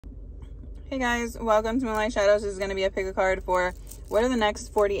Hey guys, welcome to Moonlight Shadows. This is going to be a pick a card for what are the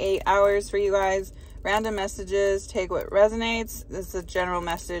next 48 hours for you guys. Random messages, take what resonates. This is a general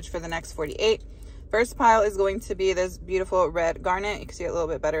message for the next 48. First pile is going to be this beautiful red garnet. You can see it a little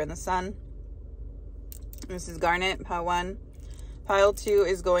bit better in the sun. This is garnet, pile 1. Pile 2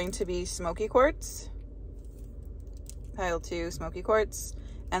 is going to be smoky quartz. Pile 2, smoky quartz.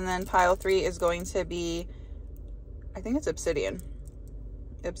 And then pile 3 is going to be, I think it's obsidian.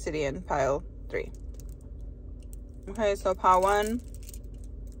 Obsidian, pile 3. Okay, so pile 1,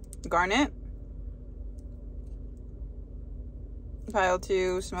 garnet. Pile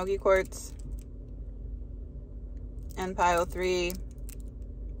 2, smoky quartz. And pile 3,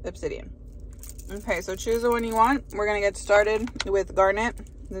 obsidian. Okay, so choose the one you want. We're gonna get started with garnet,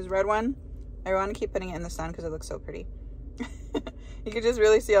 this red one. I want to keep putting it in the sun because it looks so pretty. You can just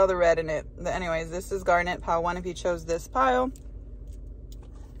really see all the red in it. But anyways, this is garnet, pile 1 if you chose this pile.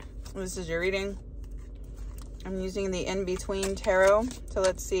 This is your reading. I'm using the in-between tarot. So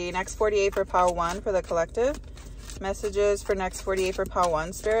let's see, next 48 for pile 1 for the collective. Messages for next 48 for pile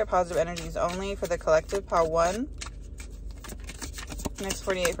 1. Spirit, positive energies only for the collective, pile 1. Next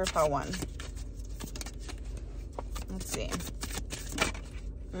 48 for pile 1. Let's see.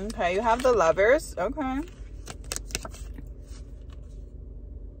 Okay, you have the lovers. Okay.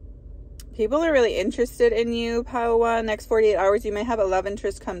 People are really interested in you, pile 1. Next 48 hours, you may have a love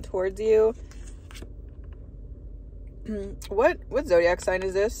interest come towards you. What zodiac sign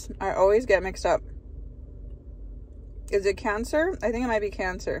is this? I always get mixed up. Is it Cancer? I think it might be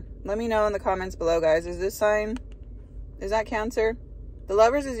Cancer. Let me know in the comments below, guys. Is this sign, is that Cancer? The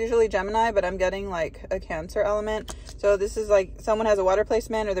lovers is usually Gemini, but I'm getting like a Cancer element. So this is like someone has a water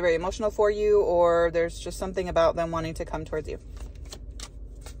placement, or they're very emotional for you, or there's just something about them wanting to come towards you.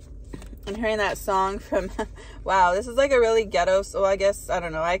 I'm hearing that song from, wow, this is like a really ghetto, so I guess, I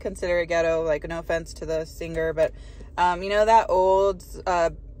don't know, I consider it ghetto, like no offense to the singer, but you know that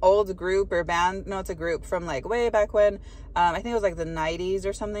old group or band? No, it's a group from like way back when, I think it was like the 90s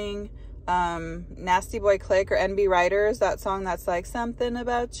or something. Nasty Boy Click or NB Writers, that song that's like, something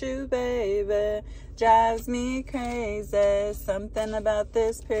about you, baby, drives me crazy, something about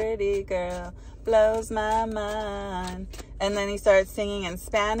this pretty girl blows my mind. And then he starts singing in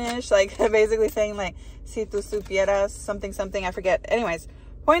Spanish, like basically saying like, si tú supieras, something, something, I forget. Anyways,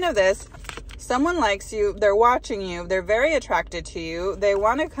 point of this, someone likes you, they're watching you, they're very attracted to you, they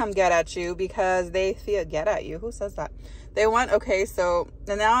want to come get at you because they feel, get at you, who says that? They want, okay, so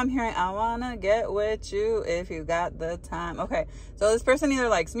and now I'm hearing, I want to get with you if you got the time. Okay, so this person either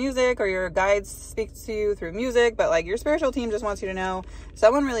likes music or your guides speak to you through music, but like your spiritual team just wants you to know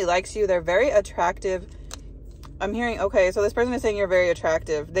someone really likes you. They're very attractive. I'm hearing, okay, so this person is saying you're very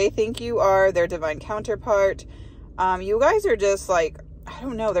attractive. They think you are their divine counterpart. You guys are just like, I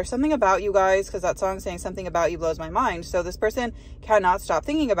don't know, there's something about you guys, because that song saying something about you blows my mind. So this person cannot stop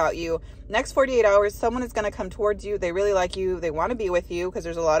thinking about you. Next 48 hours, someone is going to come towards you. They really like you. They want to be with you, because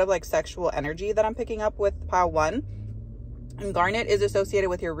there's a lot of like sexual energy that I'm picking up with pile 1. And garnet is associated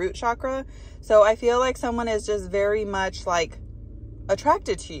with your root chakra. So I feel like someone is just very much like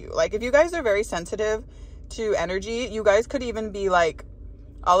attracted to you. Like if you guys are very sensitive to energy, you guys could even be like,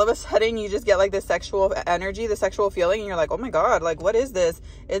 all of a sudden you just get like this sexual energy, the sexual feeling, and you're like, oh my god, like what is this?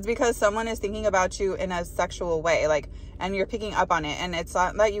 It's because someone is thinking about you in a sexual way, like, and you're picking up on it. And it's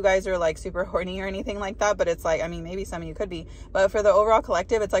not that you guys are like super horny or anything like that, but it's like, I mean, maybe some of you could be, but for the overall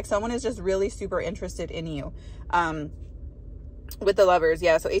collective, it's like someone is just really super interested in you. With the lovers,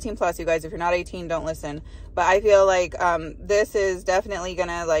 yeah, so 18 plus, you guys, if you're not 18, don't listen. But I feel like this is definitely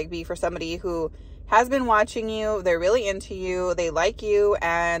gonna like be for somebody who has been watching you, they're really into you, they like you,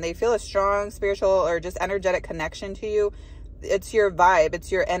 and they feel a strong spiritual or just energetic connection to you. It's your vibe, it's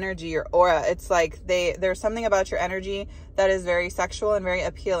your energy, your aura. It's like there's something about your energy that is very sexual and very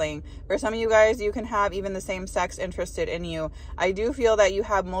appealing. For some of you guys, you can have even the same sex interested in you. I do feel that you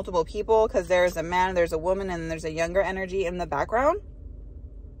have multiple people, because there's a man, there's a woman, and there's a younger energy in the background.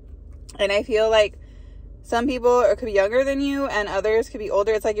 And I feel like some people could be younger than you and others could be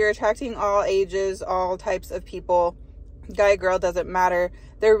older. It's like you're attracting all ages, all types of people. Guy, girl, doesn't matter.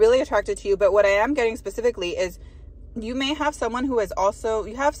 They're really attracted to you. But what I am getting specifically is you may have someone who is also,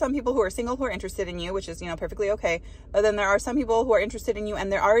 you have some people who are single who are interested in you, which is, you know, perfectly okay. But then there are some people who are interested in you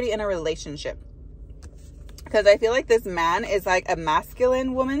and they're already in a relationship. Because I feel like this man is like a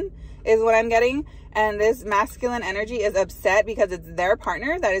masculine woman is what I'm getting. And this masculine energy is upset because it's their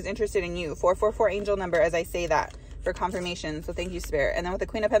partner that is interested in you. 444 angel number as I say that for confirmation. So thank you, Spirit. And then with the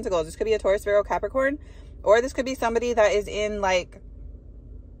Queen of Pentacles, this could be a Taurus, Virgo, Capricorn. Or this could be somebody that is in like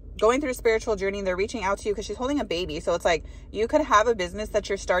going through a spiritual journey. They're reaching out to you because she's holding a baby. So it's like you could have a business that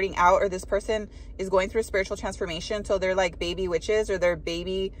you're starting out, or this person is going through a spiritual transformation. So they're like baby witches, or they're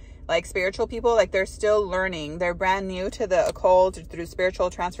baby like spiritual people. Like they're still learning. They're brand new to the occult, through spiritual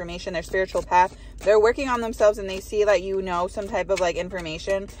transformation, their spiritual path. They're working on themselves, and they see that you know some type of like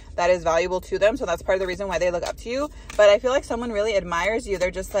information that is valuable to them. So that's part of the reason why they look up to you. But I feel like someone really admires you.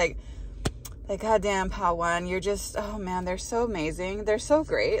 They're just like goddamn, Pawan, you're just, oh man, they're so amazing. They're so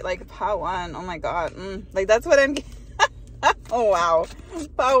great. Like Pawan, oh my god, like that's what I'm oh wow,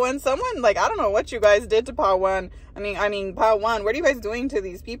 Pawan, someone like, I don't know what you guys did to Pawan. I mean Pawan, what are you guys doing to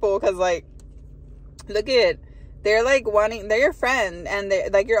these people? Because like, look at, they're like wanting, they're your friend, and they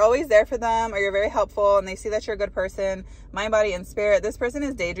like, you're always there for them, or you're very helpful, and they see that you're a good person, mind, body, and spirit. This person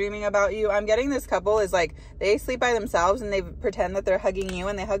is daydreaming about you. I'm getting this couple is like, they sleep by themselves and they pretend that they're hugging you,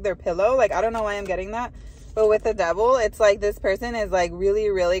 and they hug their pillow. Like, I don't know why I'm getting that. But with the devil, it's like this person is like really,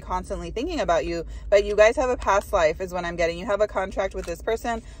 really constantly thinking about you. But you guys have a past life is what I'm getting. You have a contract with this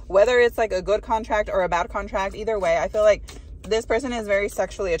person, whether it's like a good contract or a bad contract. Either way, I feel like this person is very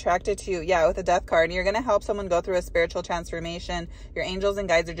sexually attracted to you. Yeah, with the death card. You're going to help someone go through a spiritual transformation. Your angels and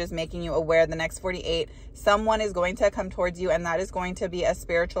guides are just making you aware the next 48, someone is going to come towards you, and that is going to be a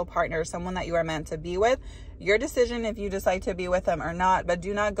spiritual partner, someone that you are meant to be with. Your decision if you decide to be with them or not, but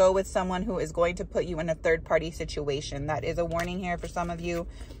do not go with someone who is going to put you in a third-party situation. That is a warning here for some of you.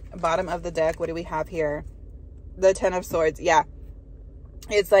 Bottom of the deck, what do we have here? The 10 of Swords. Yeah.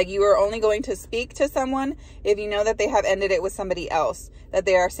 It's like you are only going to speak to someone if you know that they have ended it with somebody else, that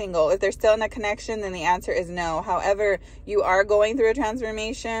they are single. If they're still in a connection, then the answer is no. However, you are going through a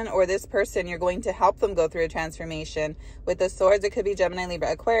transformation, or this person, you're going to help them go through a transformation. With the Swords, it could be Gemini,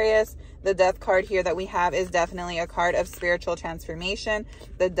 Libra, Aquarius. The Death card here that we have is definitely a card of spiritual transformation.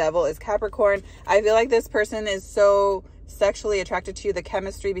 The Devil is Capricorn. I feel like this person is so sexually attracted to you. The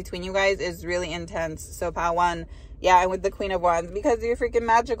chemistry between you guys is really intense. So Pawan, yeah, and with the Queen of Wands, because you're freaking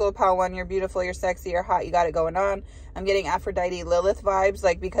magical, Pawan, you're beautiful, you're sexy, you're hot, you got it going on. I'm getting Aphrodite, Lilith vibes,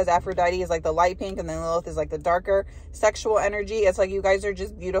 like, because Aphrodite is like the light pink, and then Lilith is like the darker sexual energy. It's like you guys are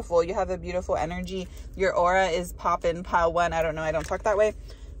just beautiful. You have a beautiful energy. Your aura is popping, Pawan. I don't know, I don't talk that way.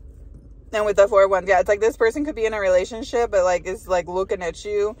 And with the 4 of Wands, yeah, it's like this person could be in a relationship, but like it's like looking at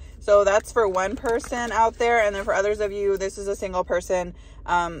you. So that's for one person out there. And then for others of you, this is a single person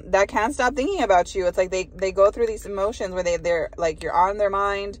that can't stop thinking about you. It's like they go through these emotions where they're like, you're on their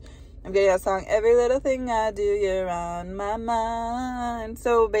mind. I'm getting that song, every little thing I do, you're on my mind.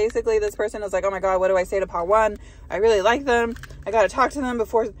 So basically this person is like, oh my god, what do I say to Pawan? I really like them. I gotta talk to them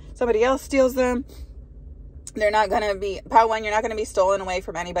before somebody else steals them. They're not going to be, Pawan, you're not going to be stolen away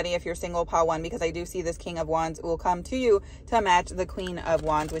from anybody if you're single, Pawan, because I do see this King of Wands will come to you to match the Queen of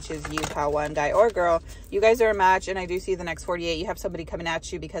Wands, which is you, Pawan, guy or girl. You guys are a match, and I do see the next 48. You have somebody coming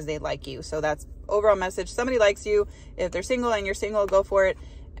at you because they like you. So that's overall message. Somebody likes you. If they're single and you're single, go for it.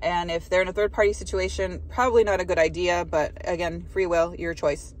 And if they're in a third-party situation, probably not a good idea. But again, free will, your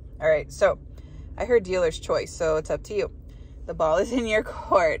choice. All right, so I heard dealer's choice, so it's up to you. The ball is in your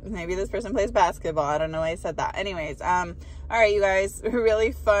court. Maybe this person plays basketball. I don't know why I said that. Anyways, all right, you guys,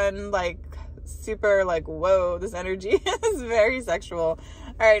 really fun, like super like, whoa, this energy is very sexual.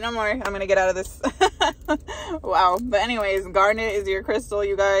 All right, no more. I'm gonna get out of this. Wow. But anyways, garnet is your crystal,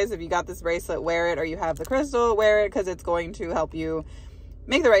 you guys. If you got this bracelet, wear it, or you have the crystal, wear it, because it's going to help you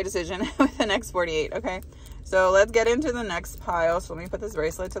make the right decision with the next 48. Okay, so let's get into the next pile. So let me put this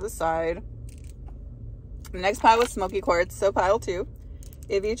bracelet to the side. The next pile was smoky quartz, so pile 2.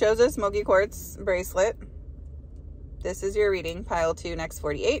 If you chose a smoky quartz bracelet, this is your reading, pile 2, next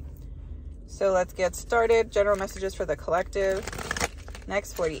 48. So let's get started. General messages for the collective.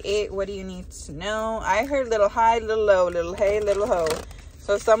 Next 48, what do you need to know? I heard little high, little low, little hey, little ho.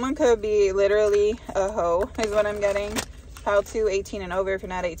 So someone could be literally a hoe, is what I'm getting. Pile 2, 18 and over. If you're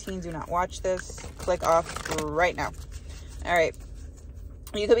not 18, do not watch this. Click off right now. All right.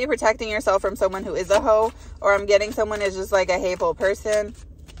 You could be protecting yourself from someone who is a hoe, or I'm getting someone is just like a hateful person.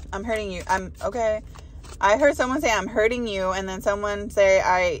 I'm hurting you. I'm okay. I heard someone say I'm hurting you, and then someone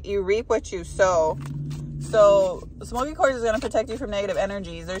say you reap what you sow. So smoky quartz is going to protect you from negative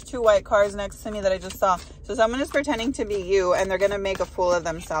energies. There's 2 white cards next to me that I just saw. So someone is pretending to be you, and they're going to make a fool of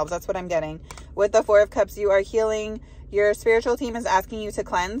themselves. That's what I'm getting. With the 4 of Cups, you are healing. Your spiritual team is asking you to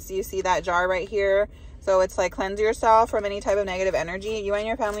cleanse. You see that jar right here. So it's like cleanse yourself from any type of negative energy. You and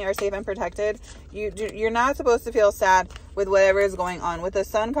your family are safe and protected. You're not supposed to feel sad with whatever is going on. With the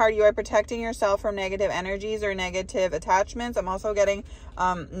Sun card, you are protecting yourself from negative energies or negative attachments. I'm also getting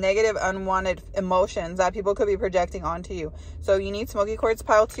negative unwanted emotions that people could be projecting onto you. So you need smoky quartz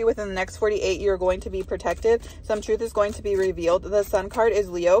pile 2. Within the next 48, you're going to be protected. Some truth is going to be revealed. The Sun card is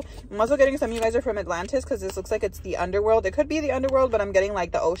Leo. I'm also getting some of you guys are from Atlantis, because this looks like it's the underworld. It could be the underworld, but I'm getting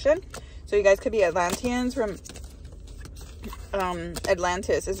like the ocean. So you guys could be Atlanteans from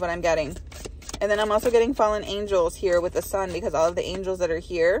Atlantis is what I'm getting. And then I'm also getting fallen angels here with the Sun, because all of the angels that are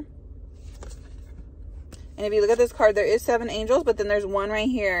here. And if you look at this card, there is 7 angels, but then there's 1 right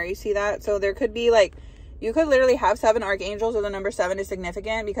here. You see that? So there could be like, you could literally have 7 archangels, or the number 7 is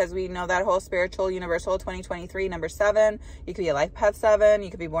significant, because we know that whole spiritual universal 2023 number 7. You could be a life path 7. You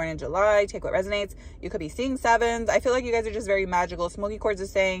could be born in July. Take what resonates. You could be seeing 7s. I feel like you guys are just very magical. Smoky quartz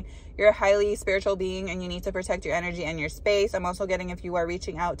is saying you're a highly spiritual being and you need to protect your energy and your space. I'm also getting, if you are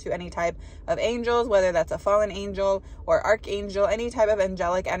reaching out to any type of angels, whether that's a fallen angel or archangel, any type of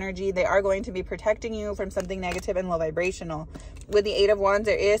angelic energy, they are going to be protecting you from something negative and low vibrational. With the 8 of Wands,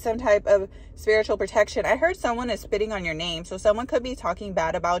 there is some type of spiritual protection. I heard someone is spitting on your name. So someone could be talking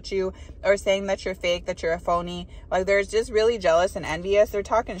bad about you or saying that you're fake, that you're a phony. Like, there's just really jealous and envious. They're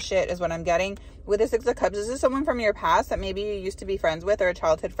talking shit is what I'm getting. With the 6 of Cups, this is someone from your past that maybe you used to be friends with, or a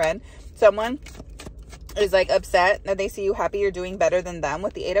childhood friend. Someone is like upset that they see you happy, you're doing better than them.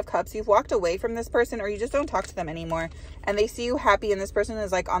 With the 8 of Cups, you've walked away from this person, or you just don't talk to them anymore, and they see you happy, and this person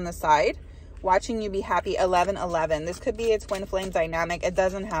is like on the side watching you be happy. 11-11. This could be a twin flame dynamic. It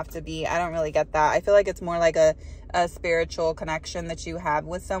doesn't have to be. I don't really get that. I feel like it's more like a spiritual connection that you have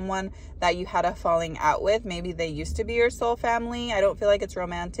with someone that you had a falling out with. Maybe they used to be your soul family. I don't feel like it's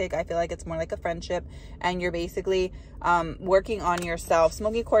romantic. I feel like it's more like a friendship, and you're basically working on yourself.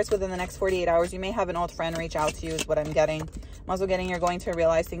 Smoky quartz, within the next 48 hours, you may have an old friend reach out to you is what I'm getting. I'm also getting you're going to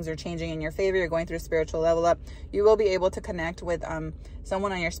realize things are changing in your favor. You're going through a spiritual level up. You will be able to connect with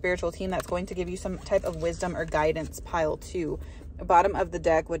someone on your spiritual team that's going to give you some type of wisdom or guidance. Pile 2. Bottom of the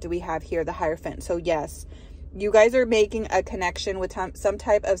deck, what do we have here? The Hierophant. So yes, you guys are making a connection with some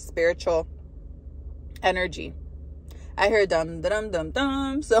type of spiritual energy. I heard dum dum dum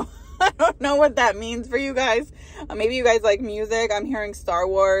dum. So I don't know what that means for you guys. Maybe you guys like music. I'm hearing Star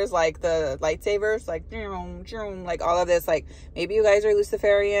Wars, like the lightsabers, like like all of this. Like maybe you guys are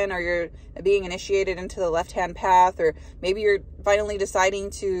Luciferian, or you're being initiated into the left-hand path, or maybe you're finally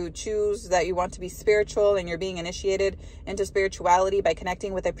deciding to choose that you want to be spiritual and you're being initiated into spirituality by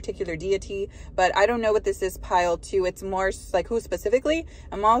connecting with a particular deity. But I don't know what this is. Pile 2. It's more like who specifically.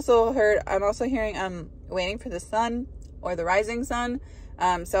 I'm also hearing waiting for the sun or the rising sun.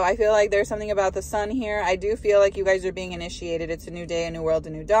 So I feel like there's something about the sun here. I do feel like you guys are being initiated. It's a new day, a new world,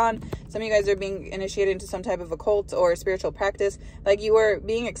 a new dawn. Some of you guys are being initiated into some type of occult or spiritual practice. Like you are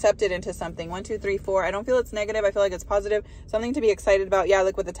being accepted into something. 1, 2, 3, 4. I don't feel it's negative. I feel like it's positive. Something to be excited about. Yeah,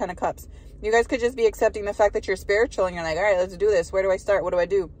 look with the 10 of Cups. You guys could just be accepting the fact that you're spiritual, and you're like, all right, let's do this. Where do I start? What do I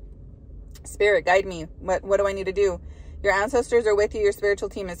do? Spirit, guide me. What do I need to do? Your ancestors are with you. Your spiritual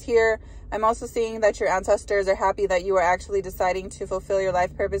team is here. I'm also seeing that your ancestors are happy that you are actually deciding to fulfill your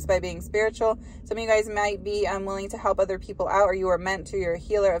life purpose by being spiritual. Some of you guys might be willing to help other people out, or you are meant to. You're a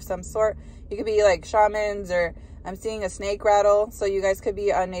healer of some sort. You could be like shamans, or I'm seeing a snake rattle. So you guys could be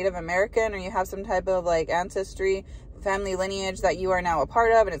a Native American, or you have some type of like ancestry, family lineage that you are now a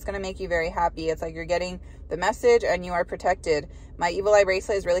part of, and it's going to make you very happy. It's like you're getting the message and you are protected. My evil eye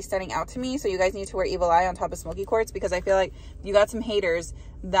bracelet is really standing out to me, so you guys need to wear evil eye on top of smoky quartz, because I feel like you got some haters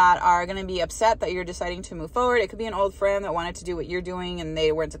that are going to be upset that you're deciding to move forward. It could be an old friend that wanted to do what you're doing and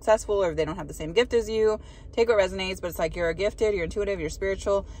they weren't successful, or they don't have the same gift as you. Take what resonates, but it's like you're gifted, you're intuitive, you're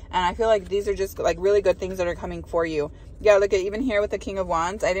spiritual, and I feel like these are just like really good things that are coming for you. Yeah, look at even here with the King of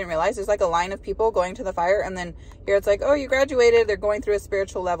Wands. I didn't realize there's like a line of people going to the fire, and then here it's like, oh, you graduated. They're going through a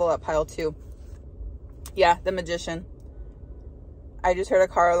spiritual level up. Pile 2. Yeah, the Magician. I just heard a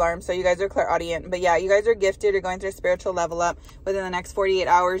car alarm, so you guys are clairaudient. But yeah, you guys are gifted. You're going through a spiritual level up. Within the next 48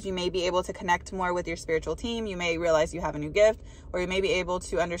 hours, you may be able to connect more with your spiritual team. You may realize you have a new gift, or you may be able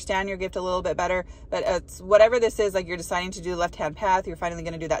to understand your gift a little bit better. But it's whatever this is, like you're deciding to do the left-hand path. You're finally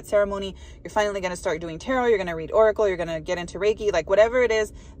going to do that ceremony. You're finally going to start doing tarot. You're going to read Oracle. You're going to get into Reiki. Like whatever it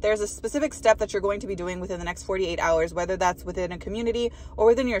is, there's a specific step that you're going to be doing within the next 48 hours, whether that's within a community or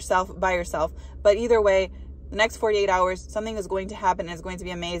within yourself, by yourself. But either way, the next 48 hours, something is going to happen, and it's going to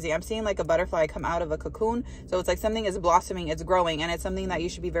be amazing. I'm seeing like a butterfly come out of a cocoon. So it's like something is blossoming, it's growing, and it's something that you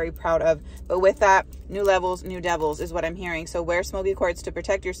should be very proud of. But with that, new levels, new devils is what I'm hearing. So wear smoky quartz to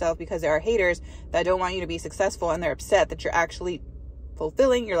protect yourself, because there are haters that don't want you to be successful, and they're upset that you're actually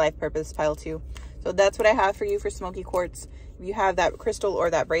fulfilling your life purpose. Pile 2. So that's what I have for you for smoky quartz. If you have that crystal or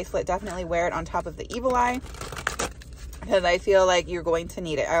that bracelet, definitely wear it on top of the evil eye, because I feel like you're going to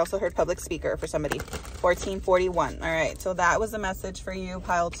need it. I also heard public speaker for somebody. 1441. All right, so that was the message for you,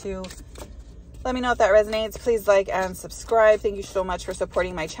 pile 2. Let me know if that resonates. Please like and subscribe. Thank you so much for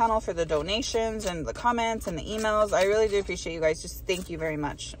supporting my channel, for the donations and the comments and the emails. I really do appreciate you guys. Just thank you very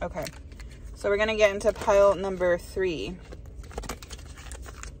much. Okay, so we're going to get into pile number 3.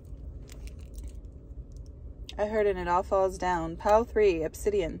 I heard it, and it all falls down. Pile 3,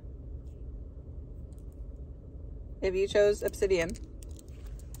 obsidian. If you chose obsidian,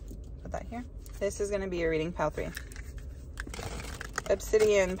 put that here. This is going to be your reading, pile 3.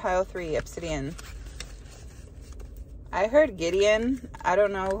 Obsidian, pile 3, obsidian. I heard Gideon. I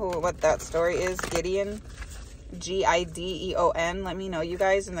don't know what that story is. Gideon, Gideon. Let me know, you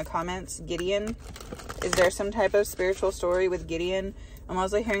guys, in the comments. Gideon. Is there some type of spiritual story with Gideon? I'm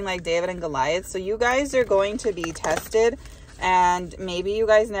also hearing like David and Goliath. So you guys are going to be tested, and maybe you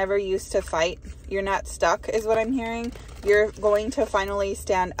guys never used to fight. You're not stuck is what I'm hearing. You're going to finally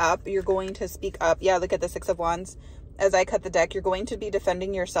stand up. You're going to speak up. Yeah, look at the 6 of Wands. As I cut the deck, you're going to be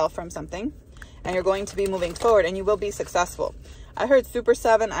defending yourself from something, and you're going to be moving forward, and you will be successful. I heard Super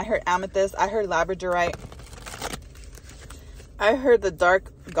 7. I heard Amethyst. I heard Labradorite. I heard the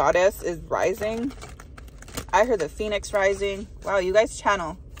Dark Goddess is rising. I heard the Phoenix rising. Wow, you guys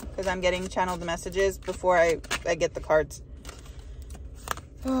channel, because I'm getting channeled messages before I get the cards.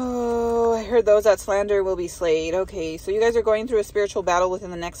 Oh, I heard those that slander will be slayed. Okay, so you guys are going through a spiritual battle within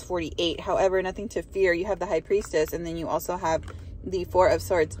the next 48. However, nothing to fear. You have the High Priestess, and then you also have the 4 of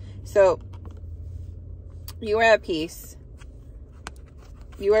Swords. So you are at peace.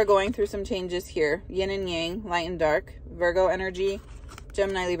 You are going through some changes here. Yin and Yang, light and dark, Virgo energy,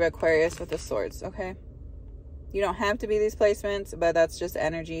 Gemini, Libra, Aquarius with the swords, okay? You don't have to be these placements, but that's just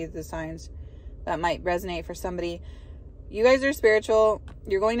energy, the signs that might resonate for somebody. You guys are spiritual.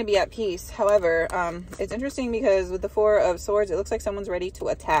 You're going to be at peace. However, it's interesting because with the 4 of Swords, it looks like someone's ready to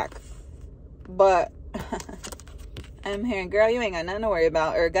attack. But I'm hearing, girl, you ain't got nothing to worry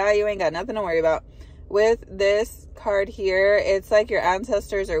about. Or guy, you ain't got nothing to worry about. With this card here, it's like your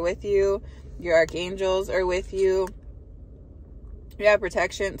ancestors are with you. Your archangels are with you. You have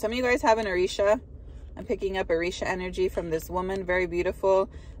protection. Some of you guys have an Orisha. I'm picking up Orisha energy from this woman. Very beautiful.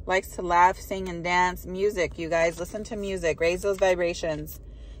 Likes to laugh, sing, and dance. Music, you guys. Listen to music. Raise those vibrations.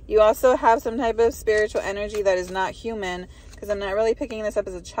 You also have some type of spiritual energy that is not human, because I'm not really picking this up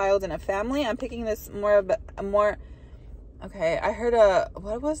as a child in a family. I'm picking this more of a more... Okay, I heard a...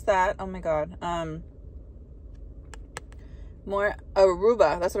 What was that? Oh, my God. More...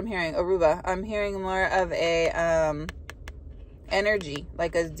 Aruba. That's what I'm hearing. Aruba. I'm hearing more of a... energy,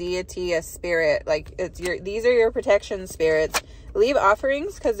 like a deity, a spirit. Like, it's your... These are your protection spirits. Leave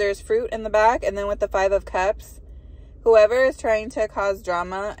offerings, because there's fruit in the back. And then with the 5 of Cups, whoever is trying to cause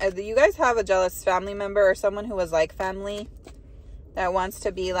drama, you guys have a jealous family member or someone who was like family that wants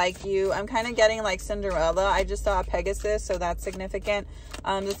to be like you. I'm kind of getting like Cinderella. I just saw a Pegasus, so that's significant.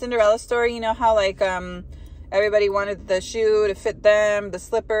 The Cinderella story, you know how like everybody wanted the shoe to fit them, the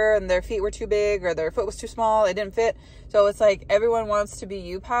slipper, and their feet were too big or their foot was too small, it didn't fit. So it's like everyone wants to be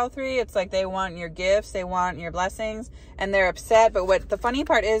you, pile 3. It's like they want your gifts, they want your blessings, and they're upset. But what the funny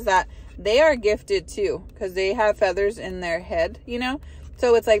part is that they are gifted too, because they have feathers in their head, you know?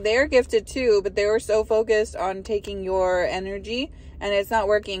 So it's like they are gifted too, but they were so focused on taking your energy, and it's not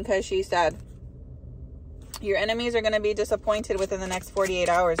working because she's sad. Your enemies are going to be disappointed within the next 48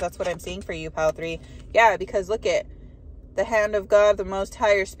 hours. That's what I'm seeing for you, pile 3. Yeah, because look at the hand of God, the Most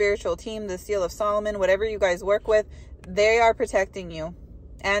High, your spiritual team, the Seal of Solomon, whatever you guys work with, they are protecting you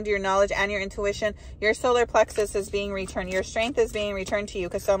and your knowledge and your intuition. Your solar plexus is being returned. Your strength is being returned to you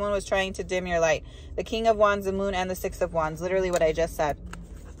because someone was trying to dim your light. The King of Wands, the Moon, and the 6 of Wands. Literally what I just said.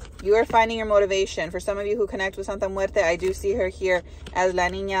 You are finding your motivation. For some of you who connect with Santa Muerte, I do see her here as La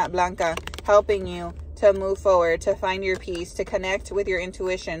Niña Blanca, helping you to move forward, to find your peace, to connect with your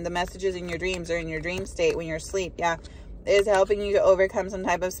intuition. The messages in your dreams or in your dream state when you're asleep, yeah, is helping you to overcome some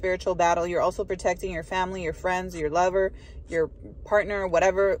type of spiritual battle. You're also protecting your family, your friends, your lover, your partner,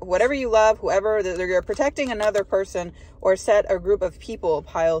 whatever you love, whoever. You're protecting another person or set or group of people,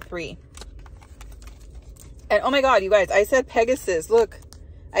 pile 3. And oh my God, you guys, I said Pegasus. Look,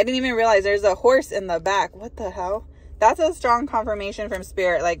 I didn't even realize there's a horse in the back. What the hell? That's a strong confirmation from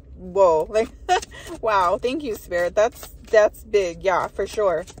Spirit. Like, whoa. Like, wow. Thank you, Spirit. That's big. Yeah, for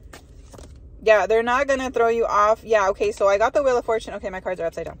sure. Yeah, they're not going to throw you off. Yeah, okay. So I got the Wheel of Fortune. Okay, my cards are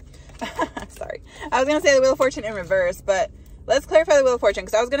upside down. Sorry. I was going to say the Wheel of Fortune in reverse, but let's clarify the Wheel of Fortune,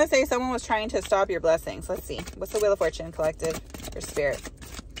 because I was going to say someone was trying to stop your blessings. Let's see. What's the Wheel of Fortune collective for Spirit?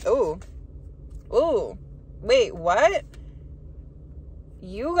 Oh, Ooh, wait, what?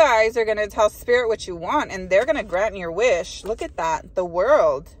 You guys are going to tell Spirit what you want, and they're going to grant your wish. Look at that. The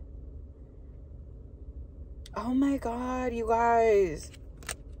World. Oh my God, you guys.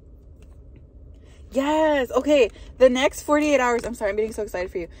 Yes. Okay. The next 48 hours. I'm sorry. I'm getting so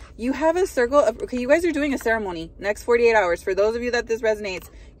excited for you. You have a circle of, okay, you guys are doing a ceremony next 48 hours. For those of you that this resonates,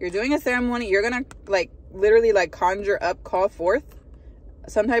 you're doing a ceremony. You're going to like literally like conjure up, call forth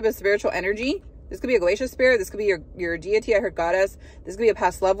some type of spiritual energy. This could be a glacial spirit. This could be your deity. I heard goddess. This could be a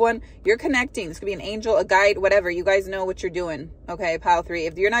past loved one. You're connecting. This could be an angel, a guide, whatever. You guys know what you're doing. Okay, pile 3.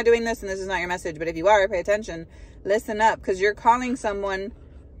 If you're not doing this, and this is not your message, but if you are, pay attention. Listen up, because you're calling someone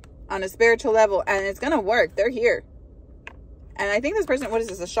on a spiritual level, and it's going to work. They're here. And I think this person, what is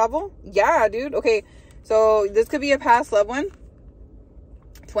this, a shovel? Yeah, dude. Okay, so this could be a past loved one.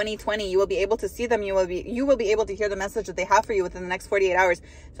 2020, you will be able to see them. You will be able to hear the message that they have for you within the next 48 hours.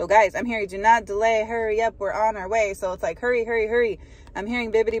 So guys, I'm hearing do not delay, hurry up, we're on our way. So it's like hurry, hurry, hurry. I'm hearing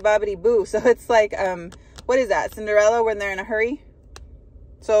bibbity bobbity boo. So it's like what is that, Cinderella, when they're in a hurry?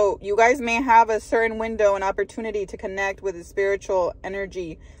 So you guys may have a certain window and opportunity to connect with a spiritual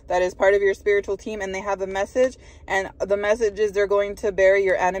energy that is part of your spiritual team, and they have a message, and the message is they're going to bury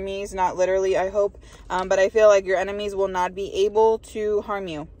your enemies, not literally, I hope, but I feel like your enemies will not be able to harm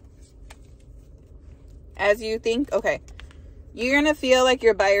you. As you think, okay, you're going to feel like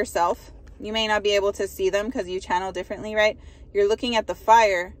you're by yourself. You may not be able to see them because you channel differently, right? You're looking at the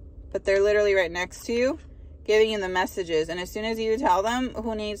fire, but they're literally right next to you, giving you the messages. And as soon as you tell them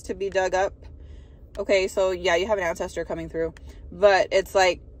who needs to be dug up, okay, so yeah, you have an ancestor coming through, but it's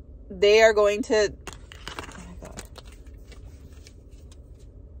like they are going to, oh my God,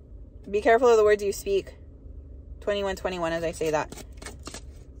 be careful of the words you speak. 2121 as I say that.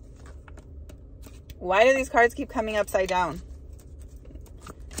 Why do these cards keep coming upside down?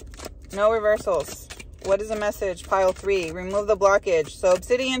 No reversals. What is the message? Pile 3. Remove the blockage. So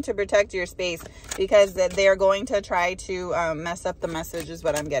obsidian to protect your space, because they are going to try to mess up the message is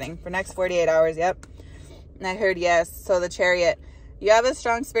what I'm getting. For next 48 hours, yep. And I heard yes. So the Chariot. You have a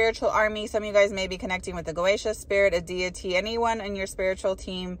strong spiritual army. Some of you guys may be connecting with the Goetia spirit, a deity, anyone in your spiritual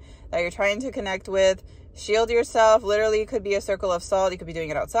team that you're trying to connect with. Shield yourself. Literally, it could be a circle of salt. You could be doing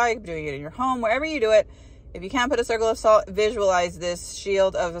it outside. You could be doing it in your home. Wherever you do it. If you can't put a circle of salt, visualize this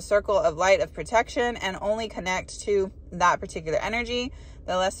shield of a circle of light of protection and only connect to that particular energy.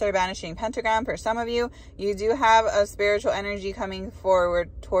 The lesser banishing pentagram for some of you. You do have a spiritual energy coming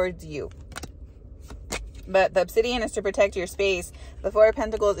forward towards you. But the obsidian is to protect your space. The Four of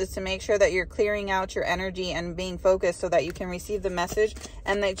Pentacles is to make sure that you're clearing out your energy and being focused so that you can receive the message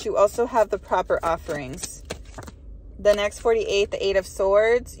and that you also have the proper offerings. The next 48, the 8 of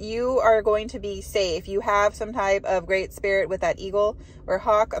Swords, you are going to be safe. You have some type of great spirit with that eagle or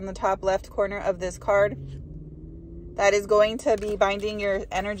hawk on the top left corner of this card. That is going to be binding your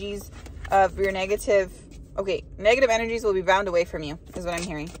energies of your negative. Okay, negative energies will be bound away from you, is what I'm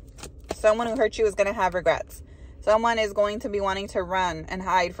hearing. Someone who hurt you is going to have regrets. Someone is going to be wanting to run and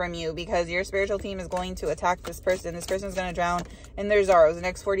hide from you because your spiritual team is going to attack this person. This person is going to drown in their sorrows. The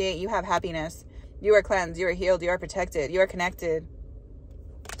next 48, you have happiness. You are cleansed. You are healed. You are protected. You are connected.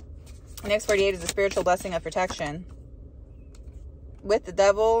 The next 48 is a spiritual blessing of protection. With the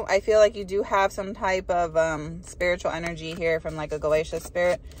Devil, I feel like you do have some type of spiritual energy here from like a Goetia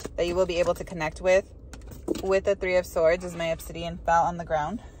spirit that you will be able to connect with. With the 3 of Swords, as my obsidian fell on the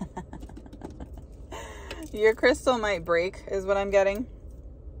ground. Your crystal might break, is what I'm getting.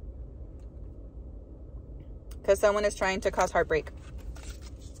 Because someone is trying to cause heartbreak.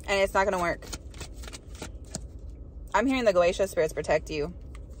 And it's not going to work. I'm hearing the Goetia spirits protect you.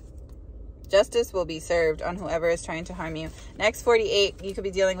 Justice will be served on whoever is trying to harm you. Next 48, you could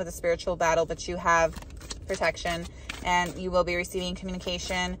be dealing with a spiritual battle, but you have protection. And you will be receiving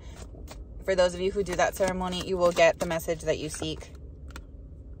communication. For those of you who do that ceremony, you will get the message that you seek.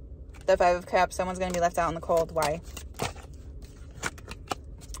 The 5 of Cups, someone's going to be left out in the cold. Why?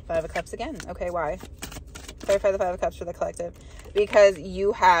 5 of Cups again. Okay, why? Clarify the 5 of Cups for the collective. Because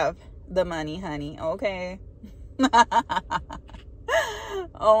you have the money, honey. Okay.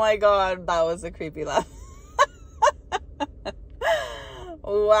 Oh my God, that was a creepy laugh.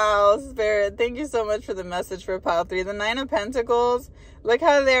 Wow, Spirit, thank you so much for the message for pile 3. The 9 of Pentacles, look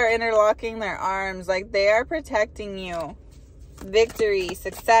how they're interlocking their arms. Like they are protecting you. Victory,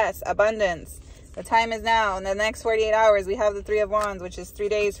 success, abundance. The time is now. In the next 48 hours, we have the 3 of Wands, which is 3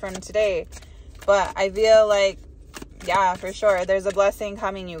 days from today. But I feel like, yeah, for sure, there's a blessing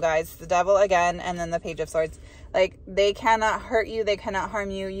coming, you guys. The Devil again, and then the Page of Swords. Like, they cannot hurt you. They cannot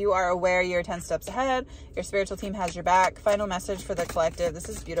harm you. You are aware you're 10 steps ahead. Your spiritual team has your back. Final message for the collective. This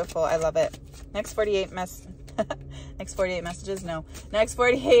is beautiful. I love it. Next 48 next 48 messages. No, next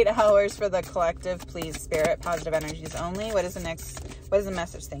 48 hours for the collective, please. Spirit, positive energies only. What is the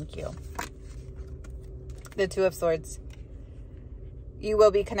message? Thank you. The Two of Swords. You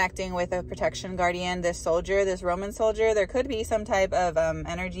will be connecting with a protection guardian, this soldier, this Roman soldier. There could be some type of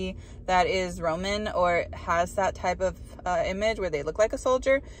energy that is Roman or has that type of image where they look like a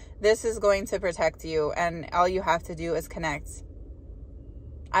soldier. This is going to protect you, and all you have to do is connect.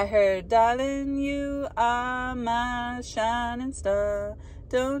 I heard, darling, you are my shining star.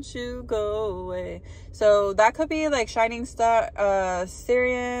 Don't you go away. So that could be like shining star,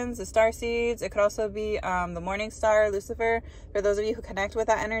 Syrians, the star seeds. It could also be the morning star, Lucifer. For those of you who connect with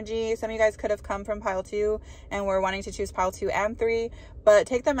that energy, some of you guys could have come from pile 2 and were wanting to choose pile 2 and 3. But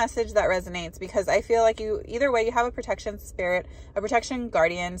take the message that resonates, because I feel like you, either way, you have a protection spirit, a protection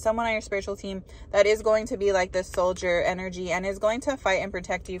guardian, someone on your spiritual team that is going to be like this soldier energy and is going to fight and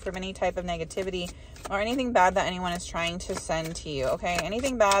protect you from any type of negativity or anything bad that anyone is trying to send to you. Okay,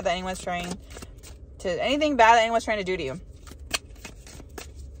 anything bad that anyone's trying to do to you.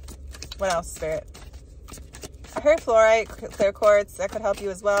 What else, Spirit? I heard fluorite, clear quartz, that could help you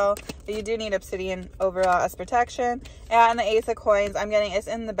as well. But you do need obsidian overall as protection. And the Ace of Coins, I'm getting, it's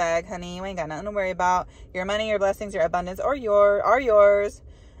in the bag, honey. You ain't got nothing to worry about. Your money, your blessings, your abundance, are yours.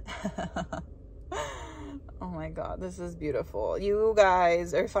 Oh my God, this is beautiful. You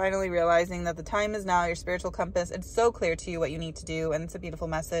guys are finally realizing that the time is now. Your spiritual compass, it's so clear to you what you need to do, and it's a beautiful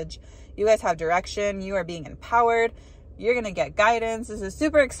message. You guys have direction. You are being empowered. You're gonna get guidance. This is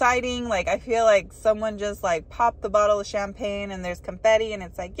super exciting. Like, I feel like someone just like popped the bottle of champagne and there's confetti and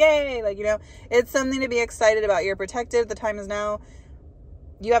it's like, yay, like, you know, it's something to be excited about. You're protected. The time is now.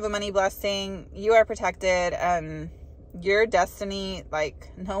 You have a money blessing. You are protected, and your destiny,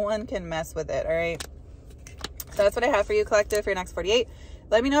 like, no one can mess with it. All right, so that's what I have for you, collective, for your next 48.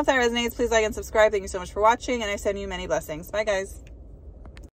 Let me know if that resonates. Please like and subscribe. Thank you so much for watching, and I send you many blessings. Bye, guys.